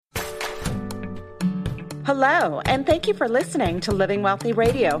Hello, and thank you for listening to Living Wealthy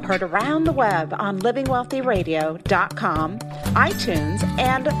Radio, heard around the web on livingwealthyradio.com, iTunes,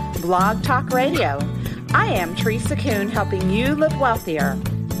 and Blog Talk Radio. I am Teresa Kuhn, helping you live wealthier.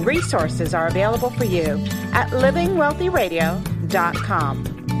 Resources are available for you at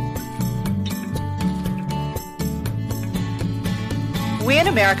livingwealthyradio.com. We in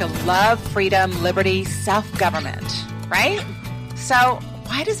America love freedom, liberty, self-government, right? So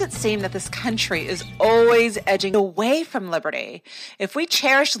why does it seem that this country is always edging away from liberty? If we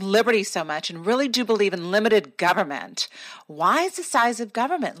cherish liberty so much and really do believe in limited government, why is the size of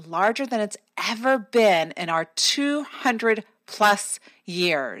government larger than it's ever been in our 200 plus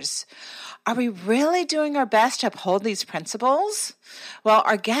years? Are we really doing our best to uphold these principles? Well,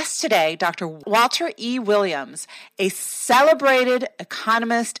 our guest today, Dr. Walter E. Williams, a celebrated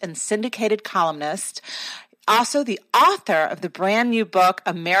economist and syndicated columnist, also the author of the brand new book,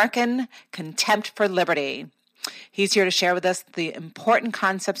 American Contempt for Liberty. He's here to share with us the important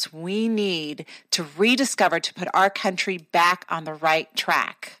concepts we need to rediscover to put our country back on the right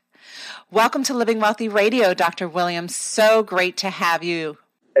track. Welcome to Living Wealthy Radio, Dr. Williams. So great to have you.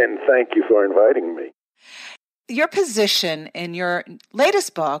 And thank you for inviting me. Your position in your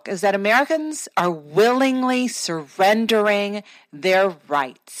latest book is that Americans are willingly surrendering their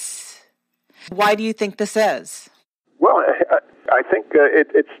rights. Why do you think this is? Well, I think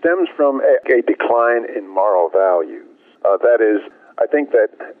it stems from a decline in moral values. That is, I think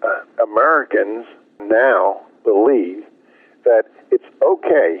that Americans now believe that it's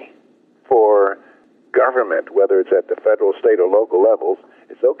okay for government, whether it's at the federal, state, or local levels,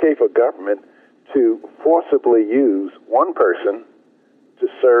 it's okay for government to forcibly use one person to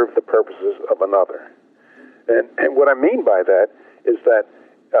serve the purposes of another. And what I mean by that is that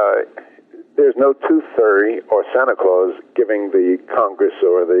there's no tooth fairy or Santa Claus giving the Congress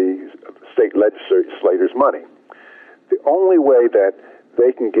or the state legislators money. The only way that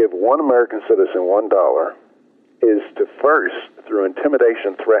they can give one American citizen $1 is to first, through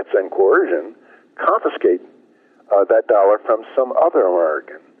intimidation, threats, and coercion, confiscate that dollar from some other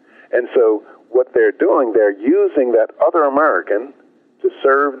American. And so what they're doing, they're using that other American to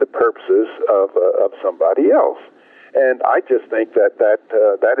serve the purposes of somebody else. And I just think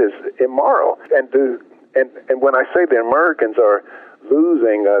that is immoral. And when I say the Americans are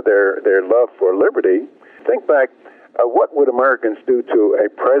losing their love for liberty, think back, what would Americans do to a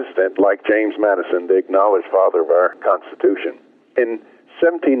president like James Madison, the acknowledged father of our Constitution? In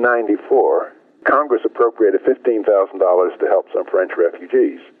 1794, Congress appropriated $15,000 to help some French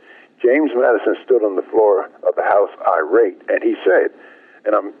refugees. James Madison stood on the floor of the House irate, and he said,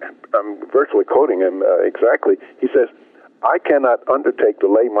 and I'm virtually quoting him exactly, he says, "I cannot undertake to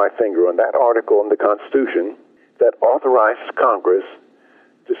lay my finger on that article in the Constitution that authorizes Congress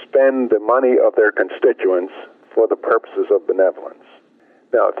to spend the money of their constituents for the purposes of benevolence."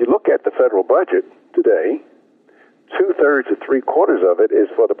 Now, if you look at the federal budget today, 2/3 to 3/4 of it is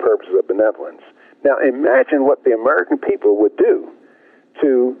for the purposes of benevolence. Now, imagine what the American people would do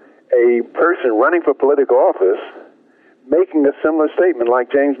to a person running for political office making a similar statement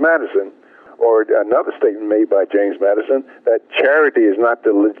like James Madison, or another statement made by James Madison, that charity is not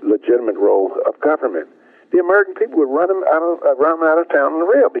the legitimate role of government. The American people would run them out of town on the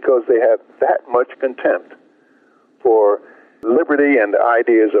rail because they have that much contempt for liberty and the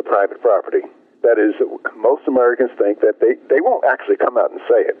ideas of private property. That is, most Americans think that they won't actually come out and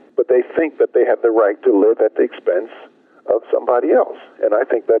say it, but they think that they have the right to live at the expense of somebody else. And I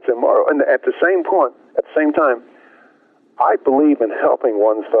think that's immoral. And at the same time, I believe in helping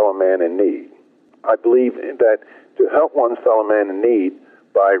one's fellow man in need. I believe that to help one's fellow man in need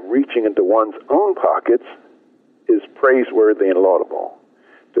by reaching into one's own pockets is praiseworthy and laudable.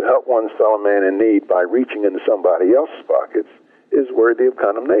 To help one's fellow man in need by reaching into somebody else's pockets is worthy of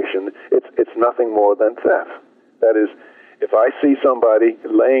condemnation. It's nothing more than theft. That is, if I see somebody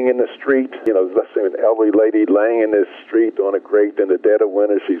laying in the street, let's say an elderly lady laying in the street on a grate in the dead of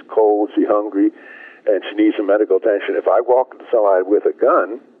winter, she's cold, she's hungry, and she needs some medical attention. If I walk to somebody with a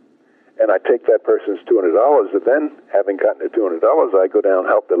gun and I take that person's $200, and then having gotten the $200, I go down and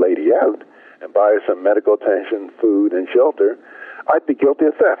help the lady out and buy her some medical attention, food, and shelter, I'd be guilty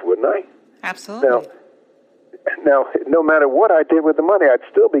of theft, wouldn't I? Absolutely. Now, no matter what I did with the money, I'd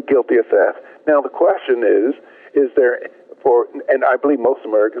still be guilty of theft. Now, the question is there, and I believe most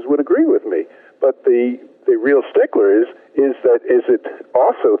Americans would agree with me, but the real stickler is it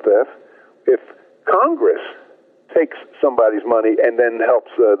also theft if Congress takes somebody's money and then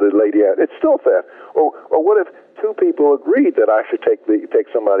helps the lady out? It's still theft. Or what if two people agreed that I should take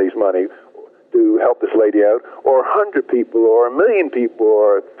somebody's money to help this lady out, or 100 people, or 1 million people,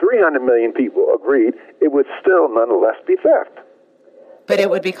 or 300 million people agreed, it would still nonetheless be theft. But it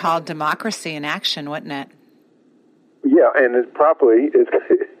would be called democracy in action, wouldn't it? Yeah, and it probably is,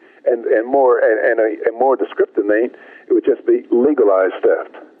 and a more descriptive name, it would just be legalized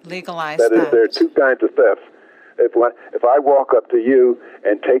theft. Legalized theft. That is, there are two kinds of thefts. If I walk up to you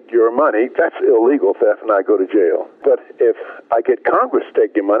and take your money, that's illegal theft, and I go to jail. But if I get Congress to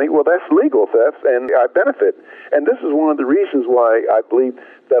take your money, well, that's legal theft, and I benefit. And this is one of the reasons why I believe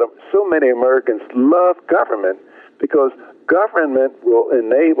that so many Americans love government, because government will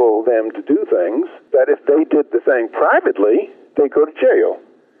enable them to do things that if they did the thing privately, they go to jail.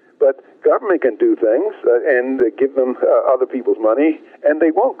 But government can do things and give them other people's money, and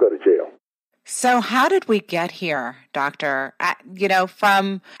they won't go to jail. So how did we get here, Doctor? I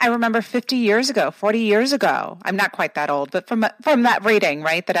remember 50 years ago, 40 years ago, I'm not quite that old, but from that reading,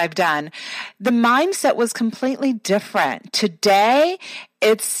 right, that I've done, the mindset was completely different. Today,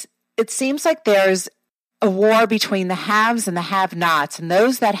 it seems like there's a war between the haves and the have-nots, and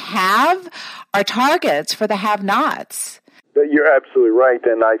those that have are targets for the have-nots. You're absolutely right,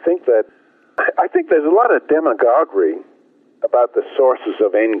 and I think there's a lot of demagoguery about the sources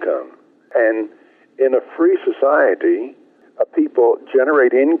of income. And in a free society, people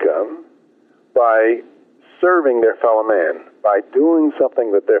generate income by serving their fellow man, by doing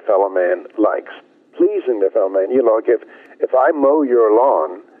something that their fellow man likes, pleasing their fellow man. You know, like if I mow your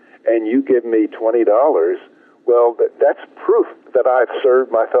lawn and you give me $20, well, that's proof that I've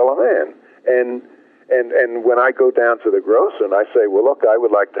served my fellow man. And when I go down to the grocer and I say, well, look, I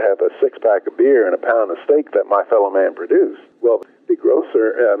would like to have a 6-pack of beer and a pound of steak that my fellow man produced. Well, the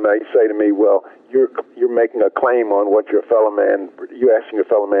grocer may say to me, well, you're making a claim on what your fellow man, you're asking your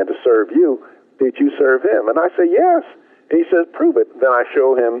fellow man to serve you. Did you serve him? And I say, yes. And he says, prove it. Then I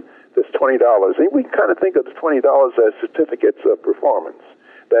show him this $20. And we kind of think of the $20 as certificates of performance.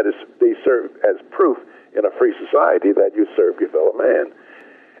 That is, they serve as proof in a free society that you serve your fellow man.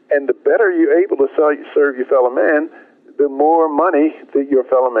 And the better you're able to serve your fellow man, the more money that your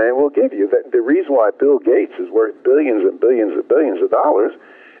fellow man will give you. The reason why Bill Gates is worth billions and billions and billions of dollars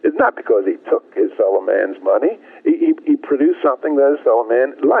is not because he took his fellow man's money. He produced something that his fellow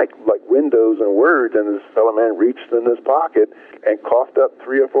man liked, like Windows and Word, and his fellow man reached in his pocket and coughed up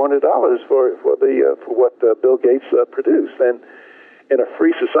 $300 or $400 for what Bill Gates produced. And in a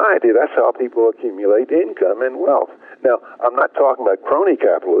free society, that's how people accumulate income and wealth. Now, I'm not talking about crony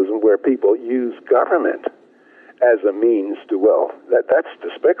capitalism where people use government as a means to wealth. That's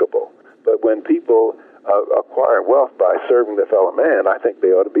despicable. But when people acquire wealth by serving their fellow man, I think they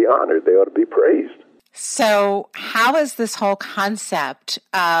ought to be honored. They ought to be praised. So how is this whole concept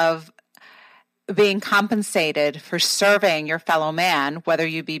of being compensated for serving your fellow man, whether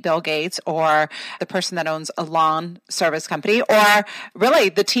you be Bill Gates or the person that owns a lawn service company, or really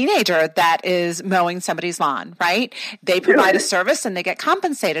the teenager that is mowing somebody's lawn, right? They provide a service and they get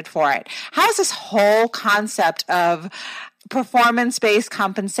compensated for it. How has this whole concept of performance-based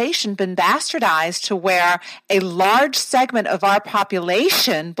compensation been bastardized to where a large segment of our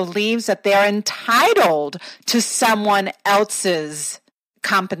population believes that they're entitled to someone else's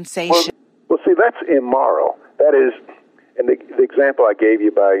compensation? Well, see, that's immoral. That is, and the example I gave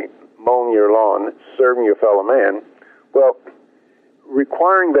you by mowing your lawn, serving your fellow man, well,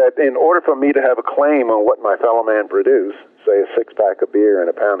 requiring that in order for me to have a claim on what my fellow man produced, say a 6-pack of beer and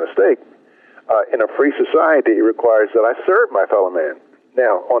a pound of steak, in a free society, it requires that I serve my fellow man.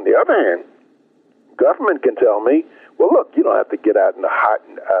 Now, on the other hand, government can tell me, well, look, you don't have to get out in the hot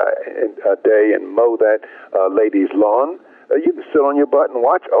day and mow that lady's lawn. You can sit on your butt and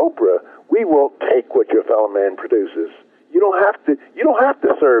watch Oprah. We will take what your fellow man produces. You don't have to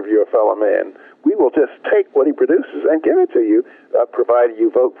serve your fellow man. We will just take what he produces and give it to you, provided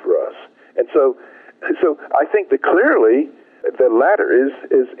you vote for us. And so I think that clearly the latter is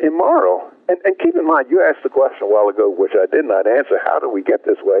immoral. And keep in mind, you asked the question a while ago, which I did not answer, how do we get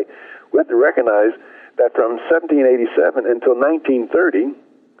this way? We have to recognize that from 1787 until 1930,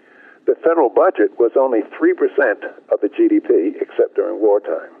 the federal budget was only 3% of the GDP, except during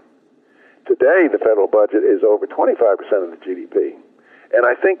wartime. Today, the federal budget is over 25% of the GDP. And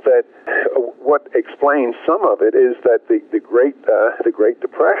I think that what explains some of it is that the Great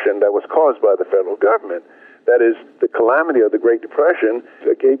Depression that was caused by the federal government, that is, the calamity of the Great Depression,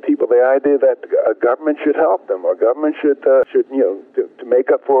 gave people the idea that a government should help them, or government should to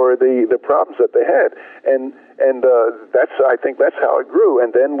make up for the problems that they had, and I think that's how it grew.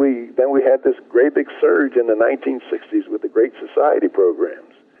 And then we had this great big surge in the 1960s with the Great Society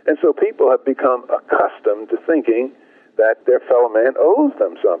programs, and so people have become accustomed to thinking that their fellow man owes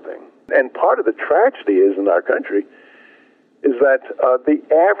them something. And part of the tragedy is in our country is that the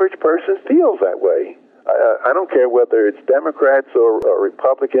average person feels that way. I don't care whether it's Democrats or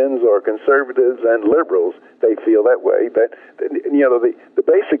Republicans or conservatives and liberals, they feel that way. But, the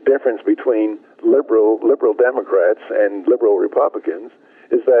basic difference between liberal Democrats and liberal Republicans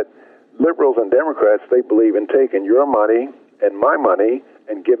is that liberals and Democrats, they believe in taking your money and my money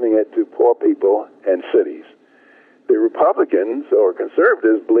and giving it to poor people and cities. The Republicans or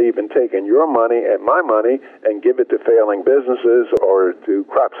conservatives believe in taking your money and my money and give it to failing businesses or to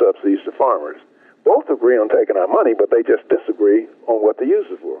crop subsidies to farmers. Both agree on taking our money, but they just disagree on what to use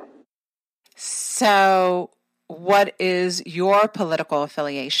it for. So what is your political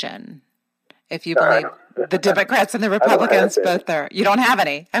affiliation? If you believe the Democrats and the Republicans both are, you don't have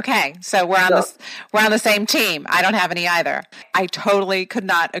any. Okay, so we're on the same team. I don't have any either. I totally could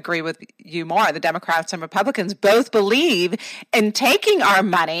not agree with you more. The Democrats and Republicans both believe in taking our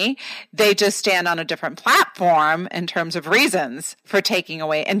money. They just stand on a different platform in terms of reasons for taking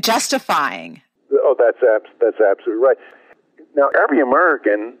away and justifying. Oh, that's absolutely right. Now, every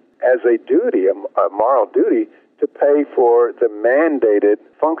American has a duty, a moral duty, to pay for the mandated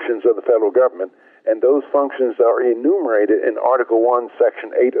functions of the federal government, and those functions are enumerated in Article 1,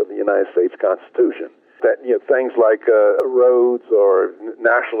 Section 8 of the United States Constitution. That things like roads or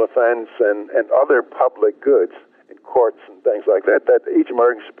national defense and other public goods in courts and things like that each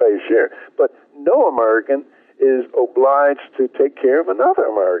American should pay a share. But no American is obliged to take care of another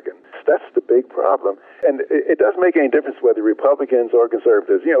American. That's the big problem. And it doesn't make any difference whether Republicans or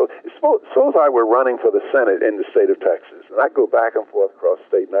conservatives. Suppose I were running for the Senate in the state of Texas, and I go back and forth across the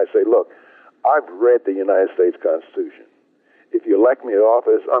state, and I say, look, I've read the United States Constitution. If you elect me to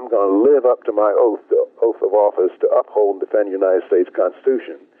office, I'm going to live up to my oath of office to uphold and defend the United States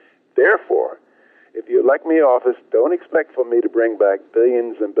Constitution. Therefore, if you elect me to office, don't expect for me to bring back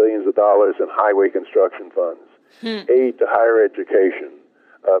billions and billions of dollars in highway construction funds, aid to higher education,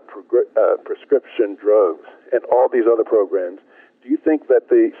 prescription drugs, and all these other programs. Do you think that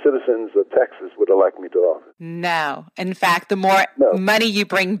the citizens of Texas would elect me to office? No. In fact, the more money you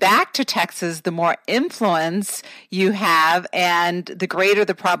bring back to Texas, the more influence you have, and the greater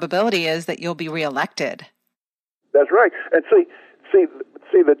the probability is that you'll be reelected. That's right. And see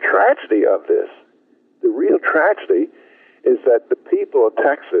the tragedy of this, the real tragedy, is that the people of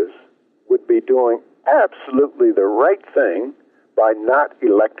Texas would be doing absolutely the right thing by not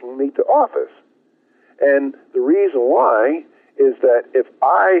electing me to office. And the reason why is that if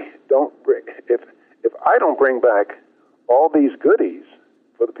I don't bring back all these goodies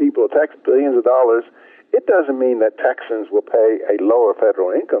for the people of Texas, billions of dollars, it doesn't mean that Texans will pay a lower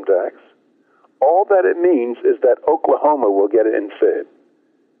federal income tax. All that it means is that Oklahoma will get it instead.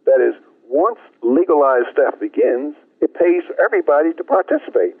 That is, once legalized stuff begins, it pays for everybody to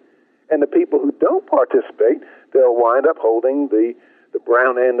participate. And the people who don't participate, they'll wind up holding the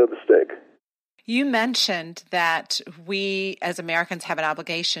brown end of the stick. You mentioned that we as Americans have an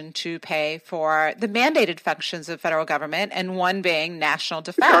obligation to pay for the mandated functions of federal government, and one being national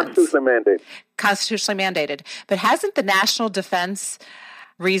defense. Constitutionally mandated. But hasn't the national defense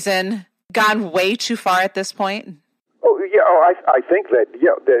reason gone way too far at this point? I think that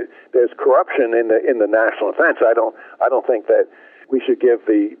there's corruption in the national defense. I don't think that we should give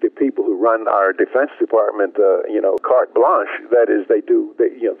the people who run our Defense Department, carte blanche. That is,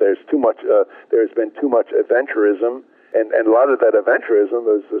 there's too much. There's been too much adventurism, and a lot of that adventurism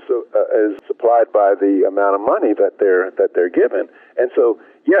is supplied by the amount of money that they're given. And so,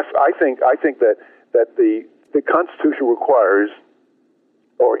 yes, I think that the Constitution requires,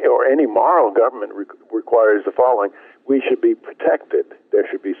 or any moral government requires the following: we should be protected. There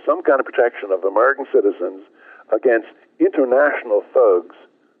should be some kind of protection of American citizens against international thugs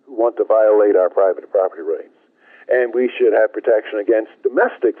who want to violate our private property rights. And we should have protection against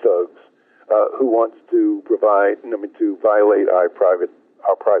domestic thugs who want to violate our private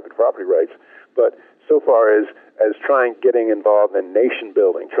property rights. But so far as getting involved in nation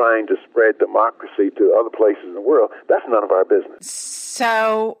building, trying to spread democracy to other places in the world, that's none of our business.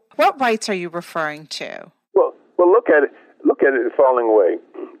 So what rights are you referring to? Well, look at it the following way.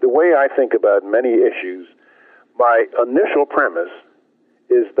 The way I think about many issues, my initial premise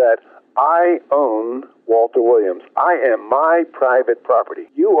is that I own Walter Williams. I am my private property.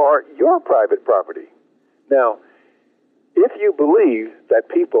 You are your private property. Now, if you believe that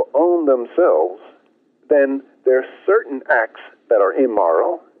people own themselves, then there are certain acts that are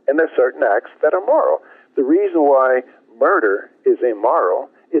immoral, and there are certain acts that are moral. The reason why murder is immoral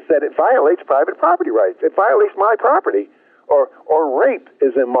is that it violates private property rights. It violates my property. Or rape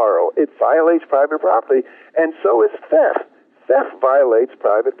is immoral. It violates private property. And so is theft. theft violates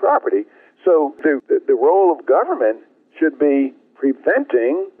private property. So the role of government should be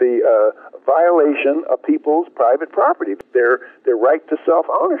preventing the violation of people's private property, their right to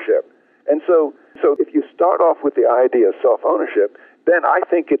self-ownership. And so if you start off with the idea of self-ownership, then I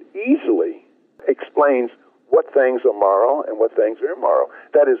think it easily explains what things are moral and what things are immoral.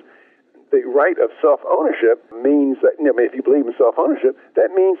 That is, the right of self-ownership means that, if you believe in self-ownership,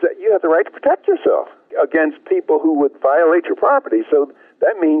 that means that you have the right to protect yourself against people who would violate your property. So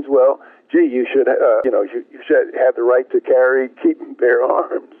that means, well, gee, you should have the right to keep and bear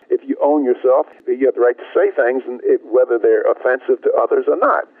arms. If you own yourself, you have the right to say things, and whether they're offensive to others or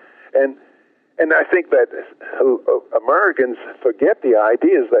not. And I think that Americans forget the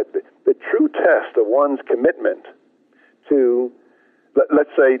ideas that the true test of one's commitment to, let's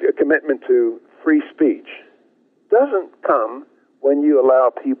say, a commitment to free speech doesn't come when you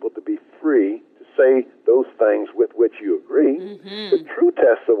allow people to be free to say those things with which you agree. Mm-hmm. The true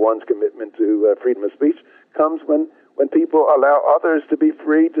test of one's commitment to freedom of speech comes when people allow others to be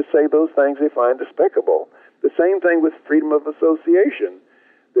free to say those things they find despicable. The same thing with freedom of association.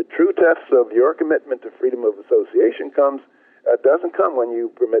 The true test of your commitment to freedom of association doesn't come when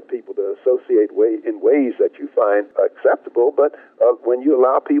you permit people to associate in ways that you find acceptable, but when you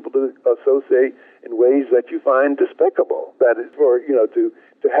allow people to associate in ways that you find despicable. That is,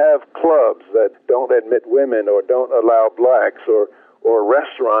 to have clubs that don't admit women or don't allow blacks, or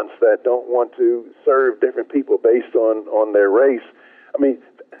restaurants that don't want to serve different people based on their race.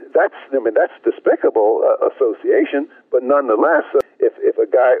 That's despicable association, but nonetheless, if a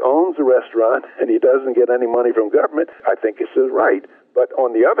guy owns a restaurant and he doesn't get any money from government, I think it's his right. But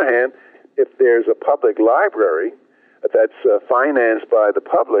on the other hand, if there's a public library that's financed by the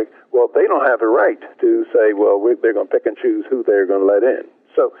public, well, they don't have a right to say, well, they're going to pick and choose who they're going to let in.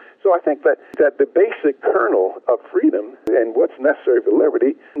 So I think that the basic kernel of freedom and what's necessary for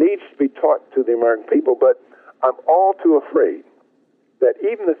liberty needs to be taught to the American people, but I'm all too afraid that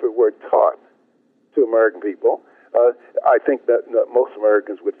even if it were taught to American people, I think that most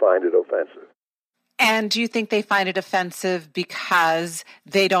Americans would find it offensive. And do you think they find it offensive because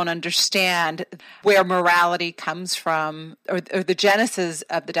they don't understand where morality comes from, or the genesis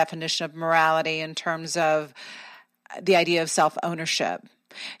of the definition of morality in terms of the idea of self-ownership?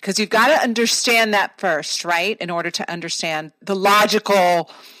 Because you've got to understand that first, right, in order to understand the logical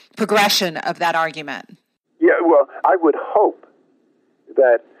progression of that argument. Yeah, well, I would hope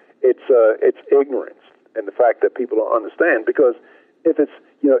that it's ignorance and the fact that people don't understand, because if it's,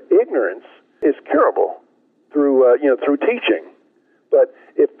 ignorance is curable through teaching. But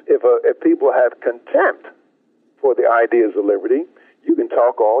if people have contempt for the ideas of liberty, you can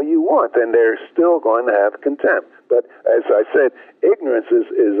talk all you want, and they're still going to have contempt. But as I said, ignorance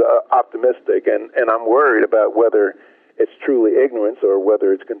is optimistic, and I'm worried about whether it's truly ignorance or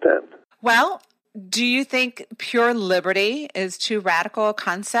whether it's contempt. Well, do you think pure liberty is too radical a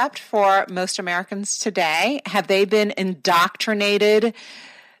concept for most Americans today? Have they been indoctrinated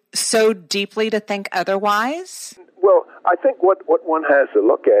so deeply to think otherwise? Well, I think what one has to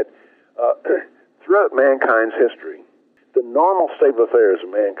look at throughout mankind's history, the normal state of affairs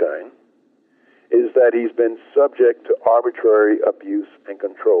of mankind is that he's been subject to arbitrary abuse and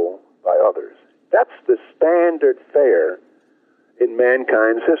control by others. That's the standard fare in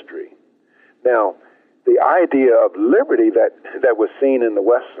mankind's history. Now, the idea of liberty that was seen in the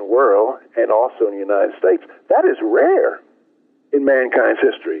Western world and also in the United States, that is rare in mankind's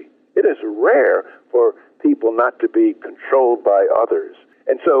history. It is rare for people not to be controlled by others.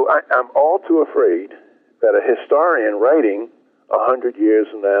 And so I'm all too afraid that a historian writing 100 years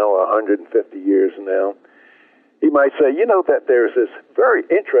from now, 150 years from now, he might say, that there's this very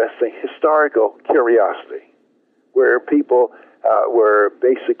interesting historical curiosity where people were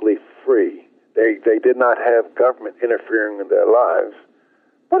basically free. They did not have government interfering in their lives,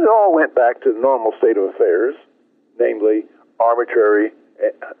 but it all went back to the normal state of affairs, namely arbitrary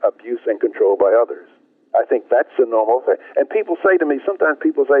abuse and control by others. I think that's the normal thing. And sometimes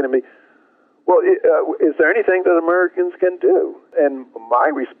people say to me, well, is there anything that Americans can do? And my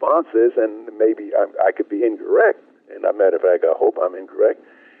response is, and maybe I could be incorrect, and as a matter of fact, I hope I'm incorrect,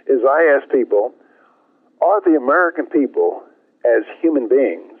 is I ask people, are the American people as human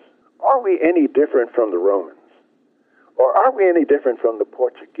beings, are we any different from the Romans? Or are we any different from the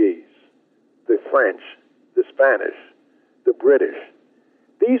Portuguese, the French, the Spanish, the British?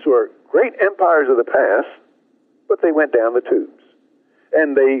 These were great empires of the past, but they went down the tubes.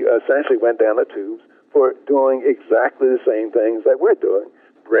 And they essentially went down the tubes for doing exactly the same things that we're doing,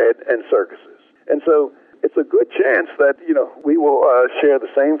 bread and circuses. And so it's a good chance that, we will share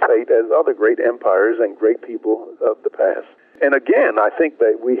the same fate as other great empires and great people of the past. And again, I think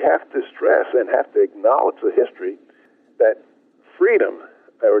that we have to stress and have to acknowledge the history that freedom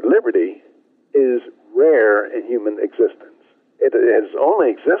or liberty is rare in human existence. It has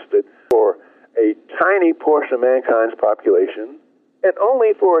only existed for a tiny portion of mankind's population and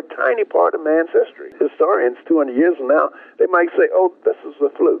only for a tiny part of man's history. Historians, 200 years from now, they might say, oh, this is a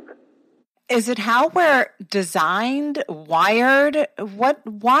fluke. Is it how we're designed, wired?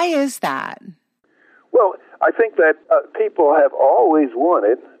 Why is that? Well, I think that people have always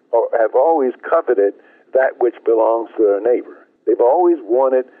wanted or have always coveted that which belongs to their neighbor. They've always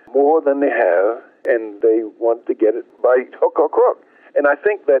wanted more than they have, and they want to get it by hook or crook. And I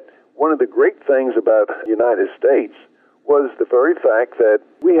think that one of the great things about the United States was the very fact that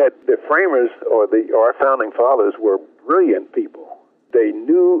we had the framers or our founding fathers were brilliant people. They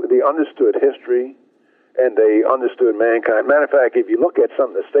understood history, and they understood mankind. Matter of fact, if you look at some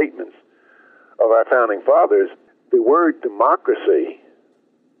of the statements of our founding fathers, the word democracy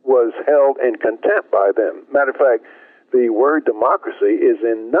was held in contempt by them. Matter of fact, the word democracy is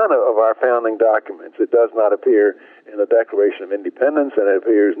in none of our founding documents. It does not appear in the Declaration of Independence, and it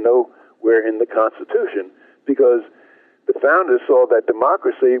appears nowhere in the Constitution, because the founders saw that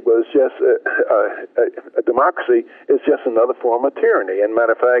democracy was just a democracy is just another form of tyranny. And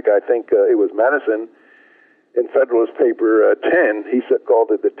matter of fact, I think it was Madison in Federalist Paper 10. He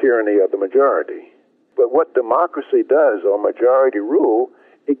called it the tyranny of the majority. But what democracy does, or majority rule,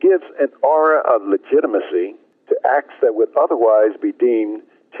 it gives an aura of legitimacy to acts that would otherwise be deemed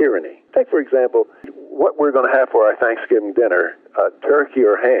tyranny. Take, for example, what we're going to have for our Thanksgiving dinner, turkey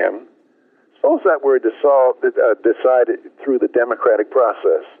or ham. Suppose that were decided through the democratic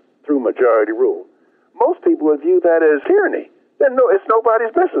process, through majority rule. Most people would view that as tyranny. Then it's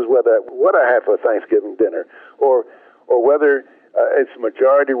nobody's business what I have for Thanksgiving dinner, or whether it's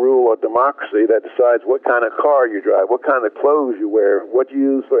majority rule or democracy that decides what kind of car you drive, what kind of clothes you wear, what you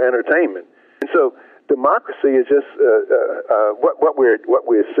use for entertainment. And so democracy is just what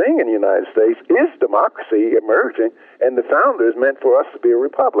we're seeing in the United States is democracy emerging, and the founders meant for us to be a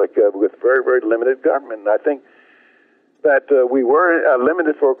republic with very, very limited government. And I think that we were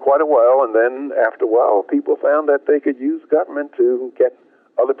limited for quite a while, and then after a while, people found that they could use government to get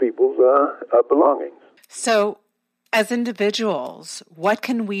other people's belongings. So, as individuals, what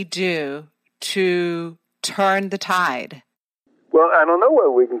can we do to turn the tide? Well, I don't know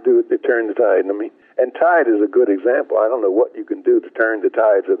what we can do to turn the tide. I mean, and tide is a good example. I don't know what you can do to turn the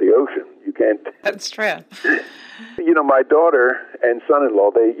tides of the ocean. You can't. That's true. My daughter and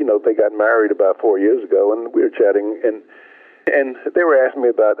son-in-law, they got married about 4 years ago, and we were chatting, and they were asking me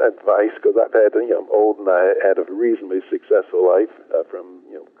about advice because I've had, I'm old and I had a reasonably successful life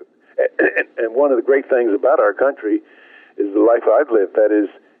and one of the great things about our country is the life I've lived. That is,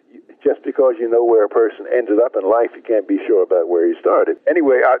 just because you know where a person ended up in life, you can't be sure about where he started.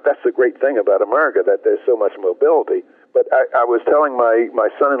 Anyway, that's the great thing about America, that there's so much mobility. But I was telling my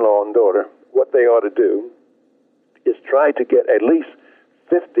son-in-law and daughter what they ought to do is try to get at least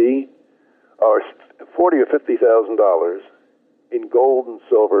 $40,000 or $50,000 in gold and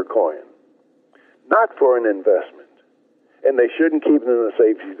silver coin, not for an investment. And they shouldn't keep it in a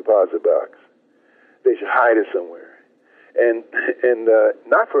safety deposit box. They should hide it somewhere. And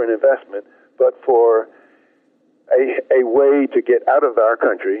not for an investment, but for a way to get out of our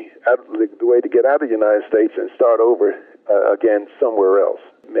country, the way to get out of the United States and start over again somewhere else,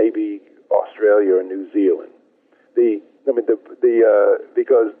 maybe Australia or New Zealand.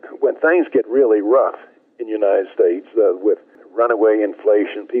 Because when things get really rough in the United States with runaway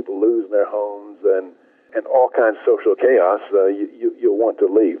inflation, people losing their homes, and all kinds of social chaos, you'll want to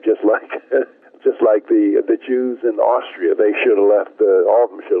leave, just like the Jews in Austria. They should have left, all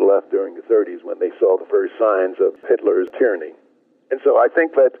of them should have left during the 30s when they saw the first signs of Hitler's tyranny. And so I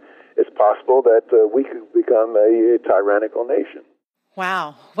think that it's possible that we could become a tyrannical nation.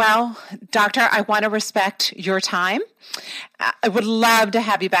 Wow. Well, Doctor, I want to respect your time. I would love to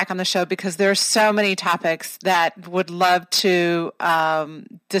have you back on the show because there are so many topics that would love to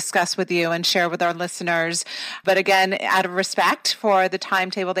discuss with you and share with our listeners. But again, out of respect for the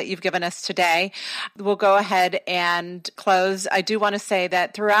timetable that you've given us today, we'll go ahead and close. I do want to say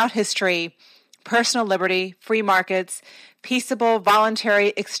that throughout history, personal liberty, free markets, peaceable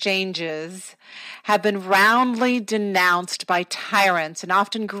voluntary exchanges have been roundly denounced by tyrants and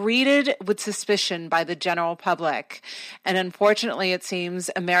often greeted with suspicion by the general public. And unfortunately, it seems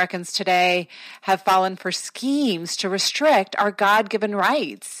Americans today have fallen for schemes to restrict our God-given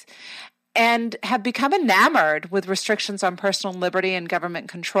rights and have become enamored with restrictions on personal liberty and government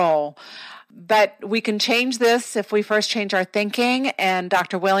control. But we can change this if we first change our thinking. And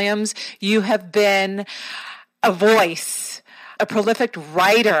Dr. Williams, you have been a voice a prolific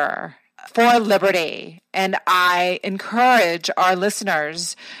writer for liberty, and I encourage our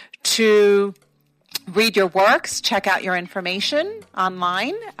listeners to read your works, check out your information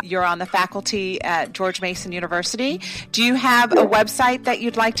online. You're on the faculty at George Mason University. Do you have a website that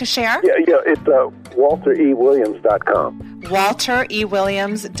you'd like to share? Yeah, it's WalterEWilliams.com.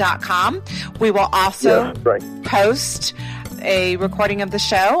 WalterEWilliams.com. We will also post a recording of the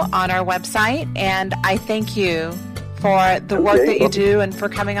show on our website, and I thank you for the work that you do and for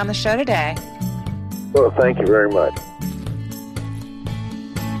coming on the show today. Well, thank you very much.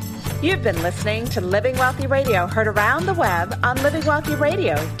 You've been listening to Living Wealthy Radio, heard around the web on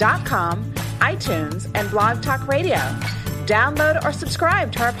livingwealthyradio.com, iTunes, and Blog Talk Radio. Download or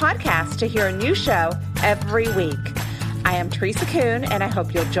subscribe to our podcast to hear a new show every week. I am Teresa Kuhn, and I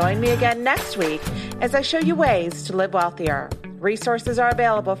hope you'll join me again next week as I show you ways to live wealthier. Resources are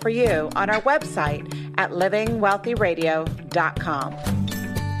available for you on our website at livingwealthyradio.com.